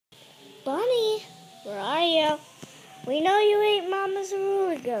Bunny, where are you? We know you ate Mama's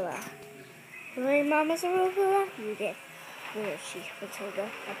arugula. You ate Mama's arugula? You did. Where is she, Matilda?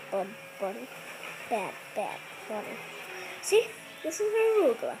 A bunny. Bad bunny. See? This is her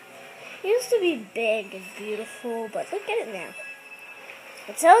arugula. It used to be big and beautiful, but look at it now.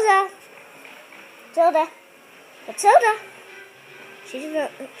 Matilda! Matilda! Matilda!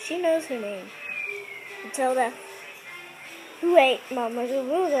 She knows her name. Matilda. Who ate Mama's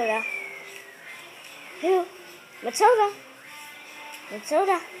arugula? Who? Matilda.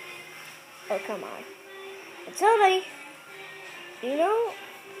 Matilda. Oh, come on. Matilda. You know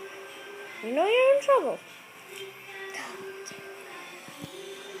you're in trouble.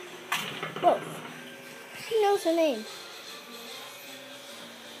 Whoa. She knows her name.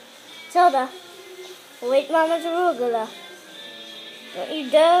 Matilda. Who ate Mama's arugula? Don't you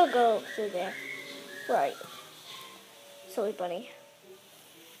dare go through there. Where are you? Silly bunny.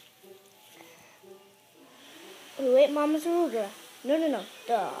 Who ate Mama's arugula? No.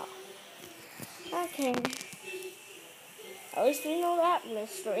 Duh. Okay. At least we know that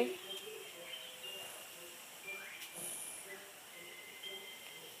mystery.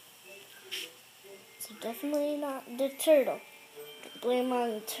 So definitely not the turtle. Blame on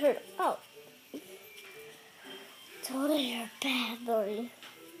the turtle. Oh. Told her you're bad, buddy.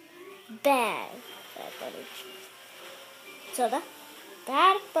 Bad buddy. Tilda,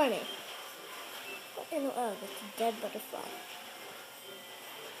 bad bunny. What in the world? It's a dead butterfly.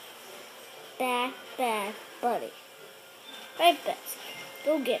 Bad buddy. Right, Betsy.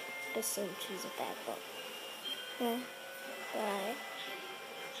 Go get her. Assume she's a bad bunny. Bye.